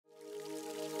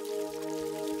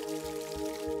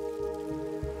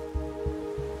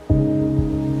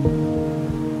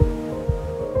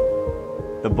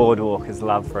boardwalk is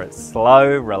loved for its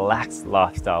slow, relaxed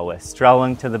lifestyle where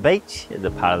strolling to the beach is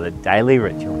a part of the daily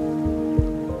ritual.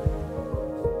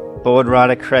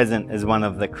 Boardrider Crescent is one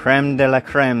of the creme de la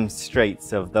creme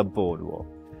streets of the boardwalk,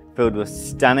 filled with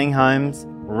stunning homes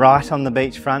right on the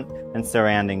beachfront and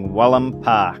surrounding Coolum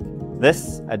Park.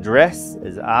 This address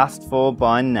is asked for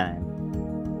by name.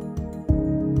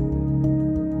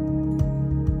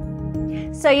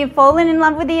 So you've fallen in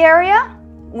love with the area?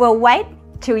 Well, wait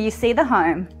till you see the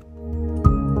home.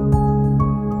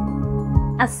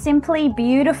 A simply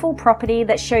beautiful property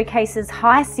that showcases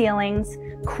high ceilings,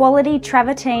 quality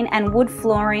travertine and wood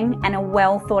flooring, and a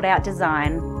well thought out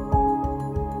design.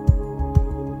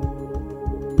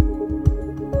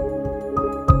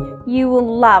 You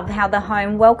will love how the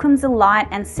home welcomes the light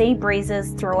and sea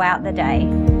breezes throughout the day.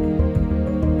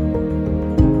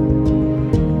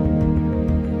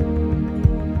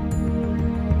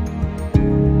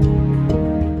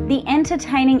 The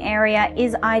entertaining area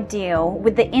is ideal,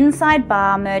 with the inside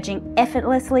bar merging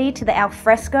effortlessly to the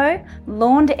alfresco,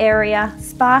 lawned area,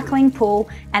 sparkling pool,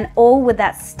 and all with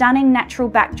that stunning natural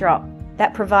backdrop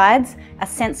that provides a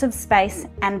sense of space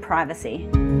and privacy.